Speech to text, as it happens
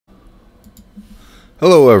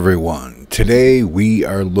Hello everyone. Today we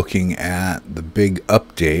are looking at the big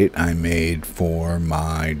update I made for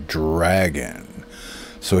my dragon.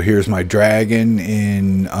 So here's my dragon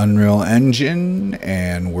in Unreal Engine,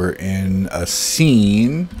 and we're in a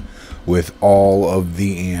scene with all of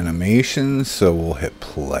the animations. So we'll hit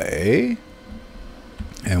play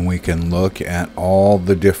and we can look at all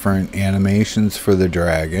the different animations for the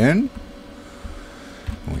dragon.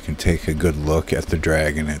 We can take a good look at the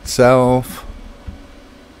dragon itself.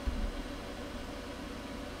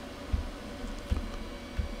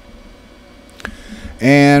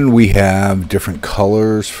 And we have different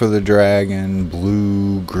colors for the dragon: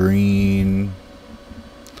 blue, green,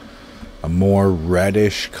 a more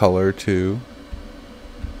reddish color too.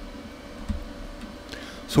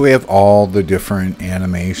 So we have all the different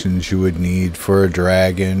animations you would need for a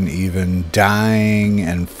dragon, even dying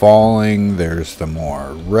and falling. There's the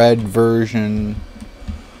more red version.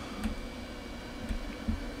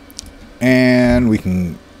 And we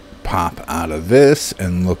can pop out of this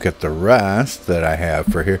and look at the rest that I have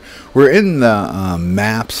for here. We're in the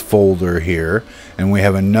maps folder here, and we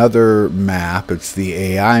have another map. It's the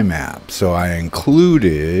AI map. So I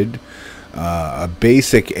included a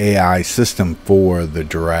basic AI system for the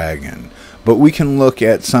dragon, but we can look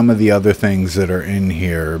at some of the other things that are in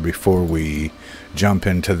here before we jump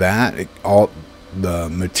into that. All the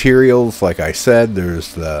materials, like I said,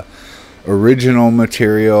 there's the original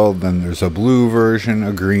material, then there's a blue version,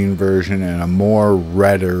 a green version, and a more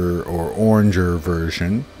redder or oranger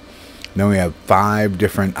version. Then we have 5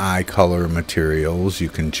 different eye color materials you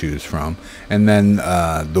can choose from, and then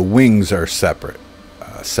the wings are separate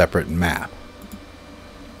map.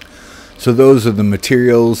 So those are the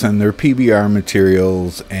materials, and they're PBR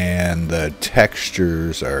materials, and the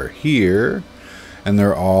textures are here, and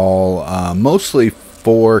they're all mostly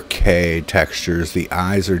 4K textures. The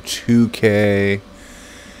eyes are 2K,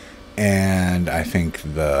 and I think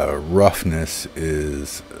the roughness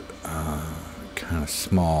is kind of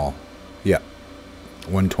small. Yeah,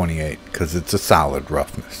 128, because it's a solid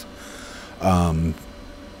roughness. But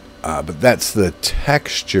that's the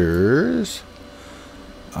textures.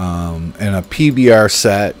 And a PBR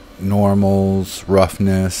set, normals,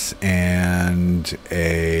 roughness, and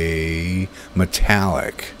a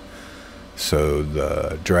metallic. So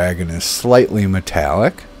the dragon is slightly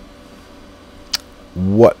metallic.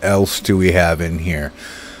 What else do we have in here?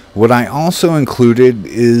 What I also included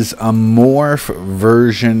is a morph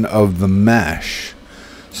version of the mesh.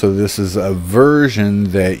 So this is a version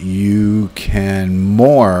that you can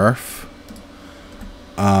morph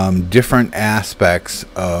different aspects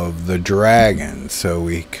of the dragon. So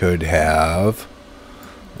we could have,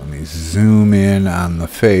 let me zoom in on the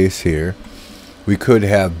face here. We could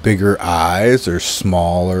have bigger eyes or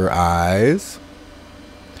smaller eyes.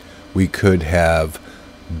 We could have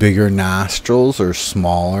bigger nostrils or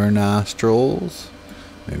smaller nostrils.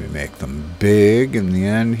 Maybe make them big in the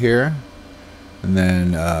end here. And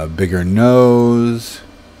then bigger nose,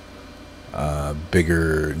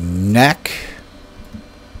 bigger neck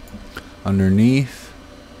underneath.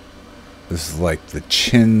 This is like the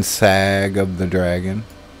chin sag of the dragon.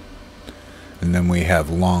 And then we have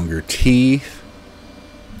longer teeth.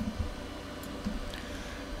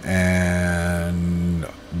 And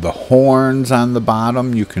the horns on the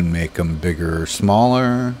bottom, you can make them bigger or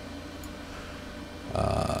smaller.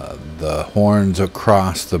 The horns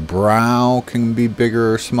across the brow can be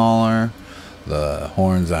bigger or smaller. The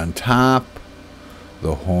horns on top,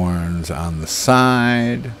 the horns on the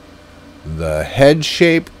side. The head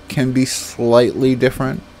shape can be slightly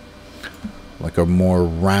different, like a more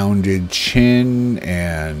rounded chin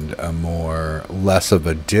and a less of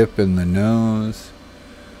a dip in the nose.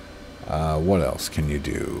 What else can you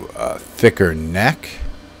do? A thicker neck.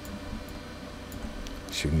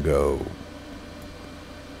 So you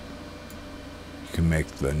can make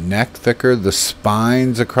the neck thicker. The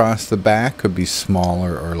spines across the back could be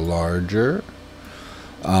smaller or larger.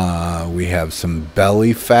 We have some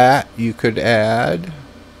belly fat you could add,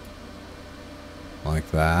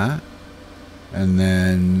 like that. And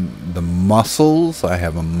then the muscles, I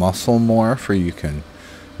have a muscle morph where you can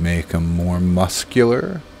make them more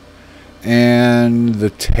muscular. And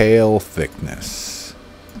the tail thickness.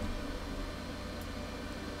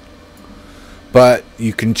 But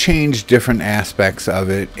you can change different aspects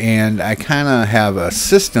of it, and I kind of have a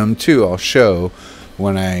system too. I'll show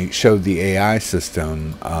when I showed the AI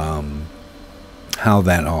system how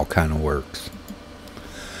that all kind of works.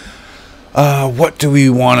 What do we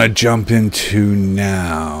want to jump into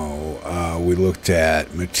now? We looked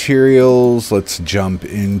at materials. Let's jump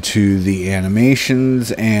into the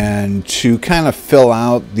animations, and to kind of fill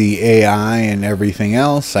out the AI and everything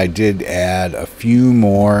else, I did add a few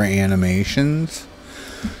more animations.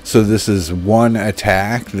 So this is one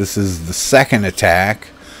attack. This is the second attack,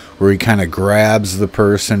 where he kind of grabs the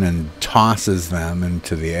person and tosses them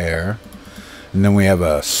into the air. And then we have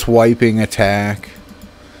a swiping attack,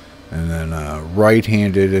 and then a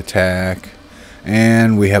right-handed attack,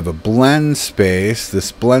 and we have a blend space.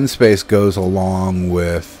 This blend space goes along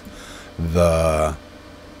with the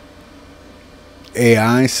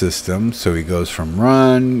AI system, so he goes from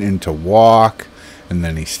run into walk, and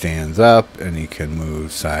then he stands up and he can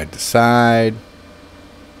move side to side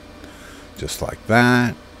just like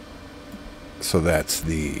that. So that's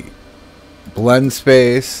the blend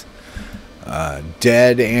space.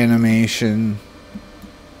 Dead animation.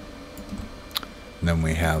 And then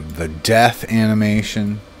we have the death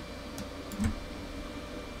animation.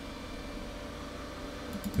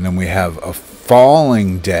 And then we have a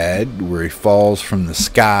falling dead, where he falls from the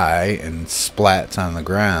sky and splats on the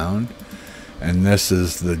ground. And this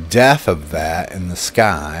is the death of that in the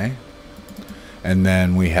sky. And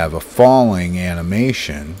then we have a falling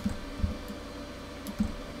animation.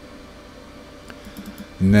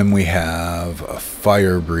 And then we have a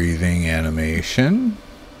fire breathing animation.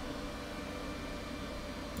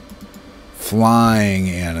 Flying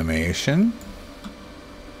animation.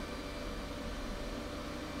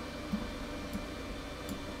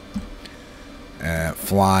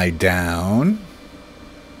 Fly down.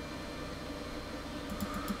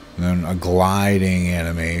 And then a gliding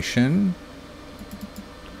animation.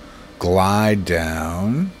 Glide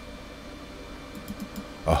down.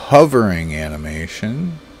 A hovering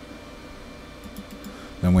animation.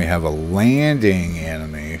 Then we have a landing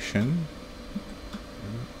animation.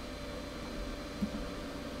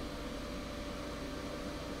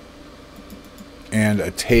 And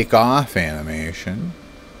a takeoff animation.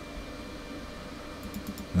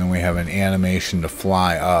 And then we have an animation to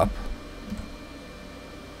fly up.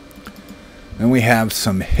 Then we have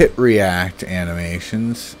some hit react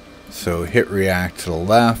animations. So hit react to the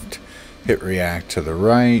left, hit react to the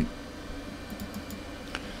right.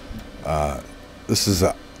 This is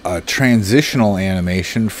a transitional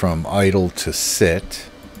animation from idle to sit.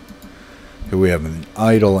 Here we have an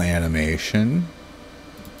idle animation.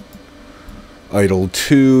 Idle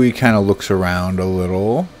 2, he kind of looks around a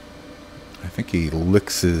little. I think he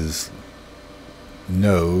licks his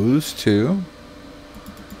nose too.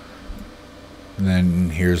 And then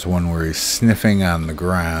here's one where he's sniffing on the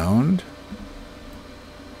ground.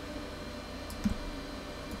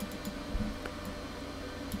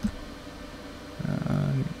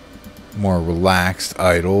 More relaxed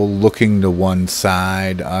idle, looking to one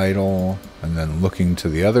side idle, and then looking to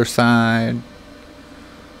the other side.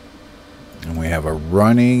 And we have a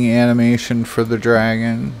running animation for the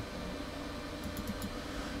dragon.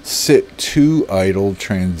 Sit to idle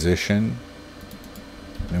transition.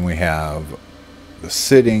 Then we have the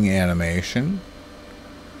sitting animation.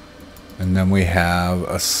 And then we have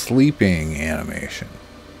a sleeping animation.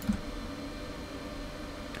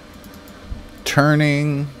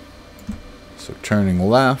 Turning. So turning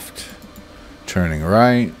left, turning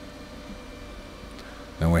right.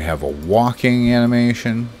 Then we have a walking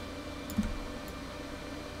animation.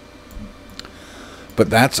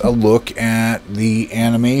 But that's a look at the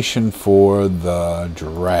animation for the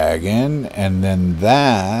dragon, and then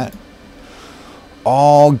that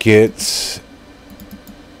all gets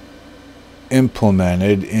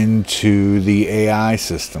implemented into the AI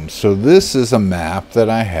system. So this is a map that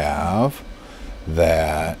I have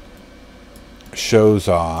that shows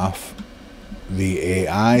off the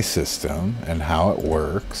AI system and how it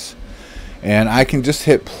works. And I can just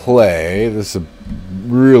hit play. This is a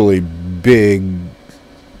really big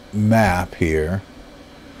map here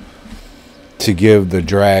to give the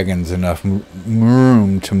dragons enough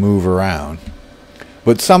room to move around.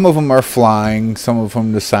 But some of them are flying, some of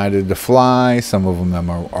them decided to fly, some of them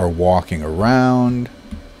are walking around.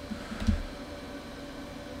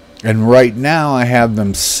 And right now I have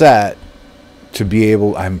them set to be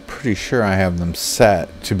able, I'm pretty sure I have them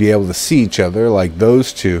set to be able to see each other, like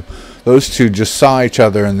those two. Those two just saw each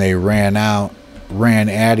other and they ran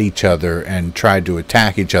at each other and tried to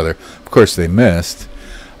attack each other. Of course they missed.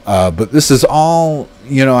 But this is all,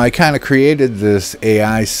 you know, I kind of created this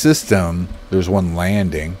AI system, there's one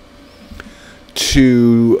landing,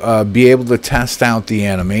 to be able to test out the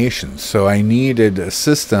animations. So I needed a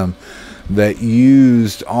system that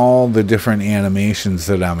used all the different animations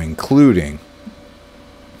that I'm including.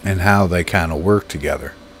 and how they kind of work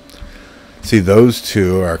together. See, those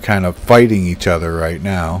two are kind of fighting each other right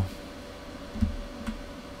now.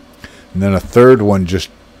 And then a third one just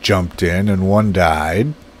jumped in and one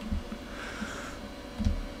died.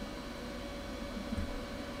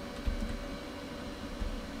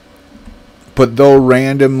 But they'll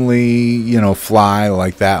randomly, you know, fly,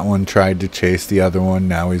 like that one tried to chase the other one.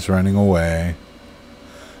 Now he's running away.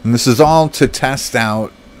 And this is all to test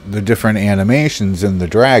out the different animations in the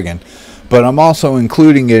dragon. But I'm also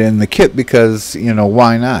including it in the kit because, you know,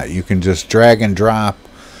 why not? You can just drag and drop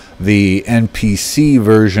the NPC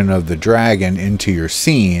version of the dragon into your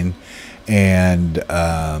scene. And,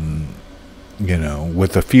 you know,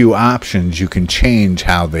 with a few options, you can change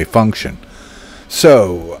how they function.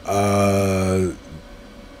 So,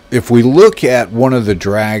 if we look at one of the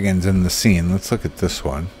dragons in the scene, let's look at this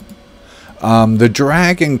one. The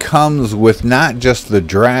dragon comes with not just the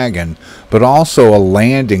dragon, but also a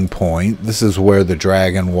landing point. This is where the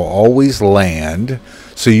dragon will always land.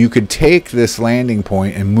 So you could take this landing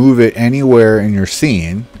point and move it anywhere in your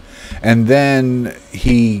scene. And then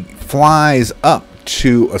he flies up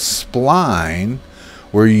to a spline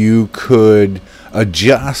where you could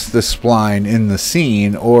adjust the spline in the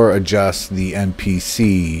scene or adjust the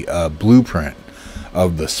NPC blueprint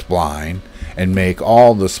of the spline and make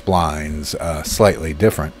all the splines slightly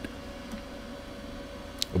different.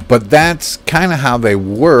 But that's kind of how they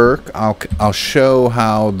work. I'll show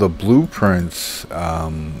how the blueprints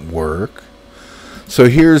work. So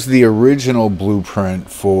here's the original blueprint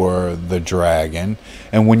for the dragon,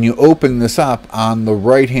 and when you open this up on the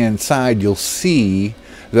right hand side, you'll see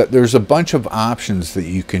that there's a bunch of options that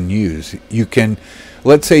you can use. You can,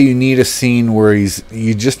 let's say you need a scene where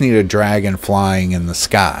you just need a dragon flying in the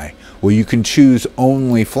sky. Well, you can choose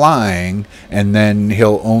only flying, and then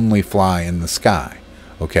he'll only fly in the sky.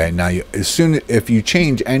 Okay, now if you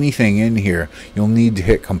change anything in here, you'll need to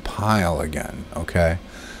hit compile again. Okay,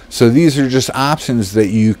 so these are just options that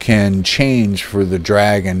you can change for the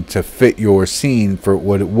dragon to fit your scene for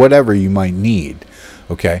whatever you might need.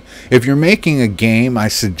 Okay, if you're making a game, I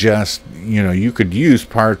suggest, you know, you could use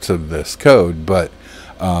parts of this code, but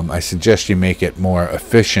I suggest you make it more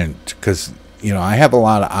efficient because, you know, I have a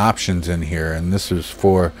lot of options in here, and this is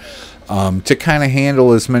for to kind of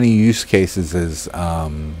handle as many use cases as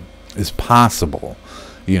possible.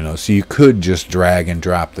 You know, so you could just drag and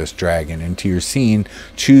drop this dragon into your scene,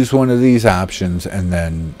 choose one of these options, and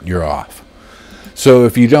then you're off. So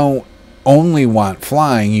if you don't only want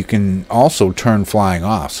flying, you can also turn flying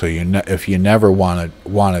off. So if you never want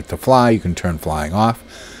it to fly, you can turn flying off.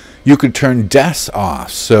 You could turn deaths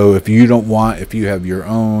off. So if you have your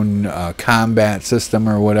own combat system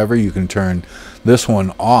or whatever, you can turn this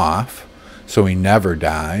one off so he never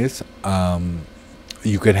dies.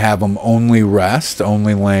 You could have him only rest,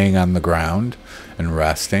 only laying on the ground and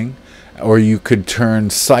resting. Or you could turn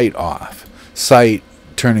sight off.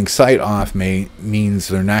 Turning sight off means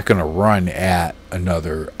they're not going to run at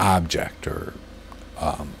another object or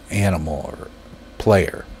animal or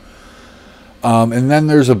player. And then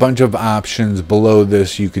there's a bunch of options below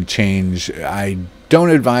this you could change. I don't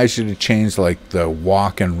advise you to change like the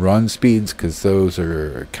walk and run speeds because those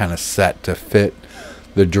are kind of set to fit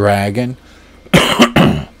the dragon.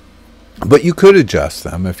 But you could adjust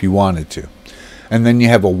them if you wanted to. And then you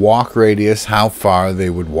have a walk radius, how far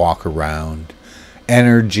they would walk around.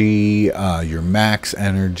 Energy, your max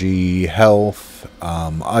energy, health,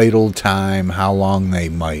 idle time, how long they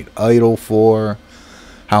might idle for,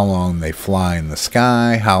 how long they fly in the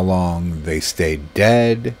sky, how long they stay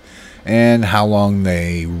dead, and how long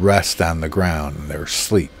they rest on the ground in their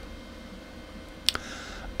sleep.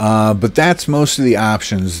 But that's most of the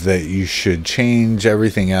options that you should change.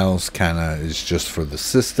 Everything else kind of is just for the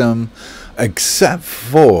system, except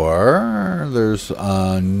for there's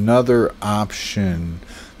another option.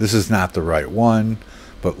 This is not the right one,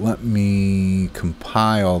 but let me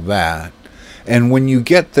compile that. And when you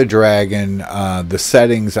get the dragon, the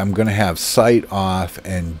settings, I'm going to have sight off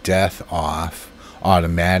and death off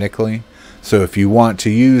automatically. So if you want to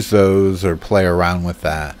use those or play around with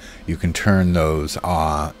that, you can turn those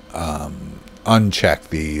on, uncheck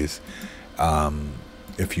these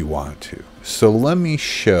if you want to. So let me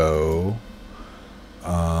show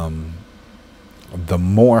the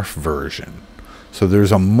morph version. So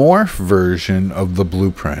there's a morph version of the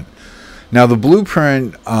blueprint. Now the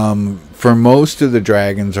blueprint for most of the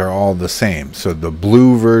dragons are all the same. So the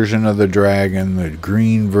blue version of the dragon, the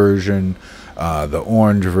green version, the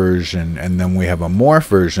orange version, and then we have a morph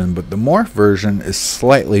version, but the morph version is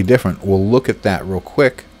slightly different. We'll look at that real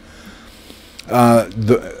quick.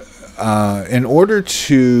 in order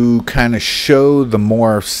to kind of show the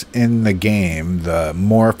morphs in the game, the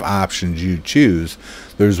morph options you choose,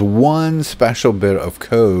 there's one special bit of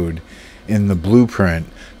code in the blueprint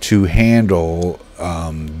to handle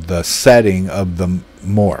the setting of the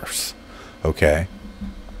morphs. Okay,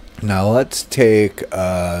 now let's take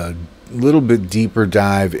a little bit deeper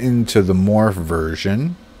dive into the morph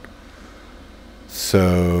version.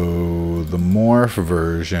 So the morph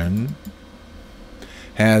version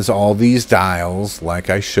has all these dials like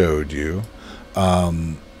I showed you,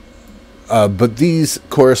 but these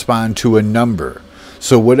correspond to a number.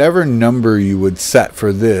 So whatever number you would set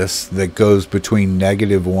for this that goes between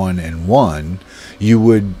 -1 and 1, you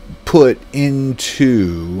would put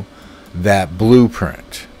into that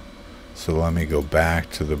blueprint. So let me go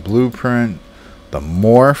back to the blueprint, the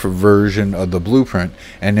morph version of the blueprint.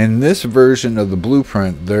 And in this version of the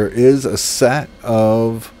blueprint, there is a set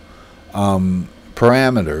of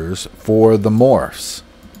parameters for the morphs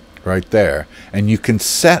right there. And you can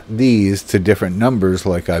set these to different numbers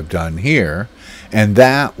like I've done here. And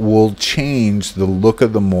that will change the look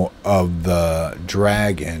of the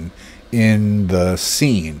dragon in the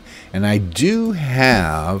scene. And I do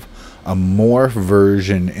have a morph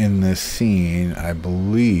version in this scene. I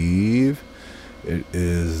believe it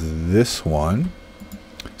is this one.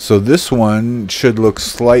 So this one should look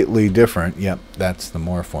slightly different. Yep, that's the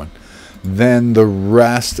morph one. Then the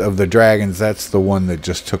rest of the dragons, that's the one that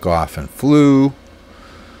just took off and flew.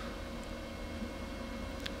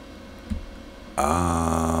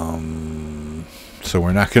 So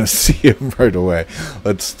we're not going to see him right away.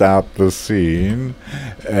 Let's stop the scene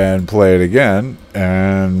and play it again.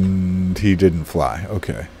 And he didn't fly.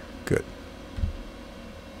 Okay, good.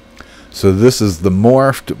 So this is the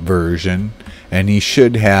morphed version. And he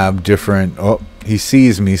should have different... Oh, he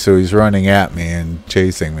sees me, so he's running at me and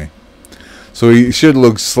chasing me. So he should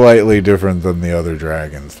look slightly different than the other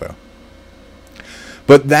dragons, though.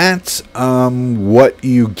 But that's what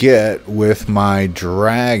you get with my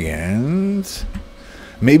dragons.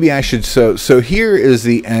 Maybe I should... So here is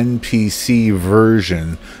the NPC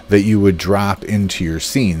version that you would drop into your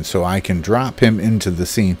scene. So I can drop him into the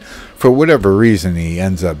scene. For whatever reason, he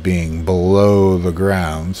ends up being below the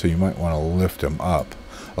ground. So you might want to lift him up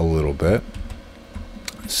a little bit.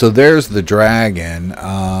 So there's the dragon.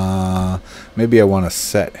 Maybe I want to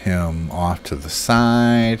set him off to the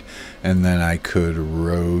side. And then I could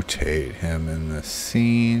rotate him in the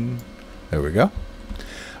scene. There we go.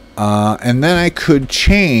 And then I could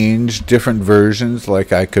change different versions.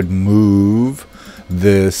 Like I could move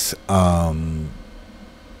this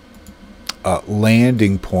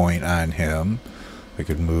landing point on him. I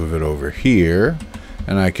could move it over here.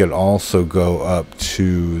 And I could also go up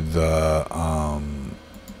to the...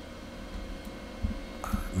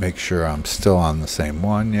 make sure I'm still on the same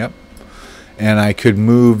one. Yep. And I could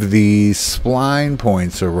move these spline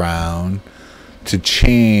points around to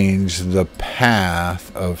change the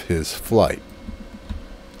path of his flight.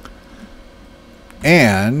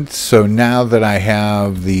 And so now that I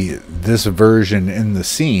have this version in the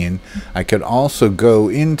scene, I could also go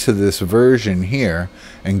into this version here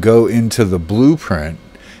and go into the blueprint.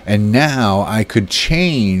 And now I could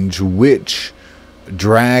change which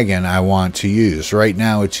dragon I want to use. Right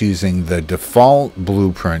now it's using the default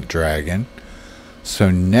blueprint dragon.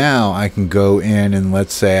 So now I can go in and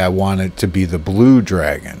let's say I want it to be the blue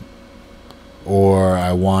dragon, or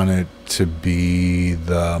I want it to be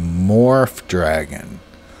the morph dragon.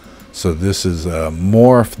 So this is a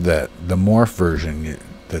morph, the morph version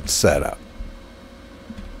that's set up.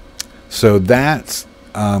 So that's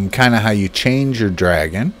kind of how you change your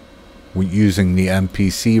dragon using the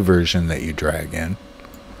NPC version that you drag in.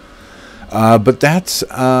 But that's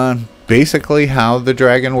basically how the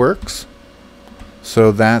dragon works.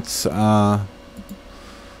 So that's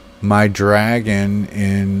my dragon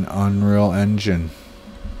in Unreal Engine.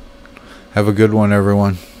 Have a good one,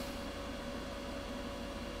 everyone.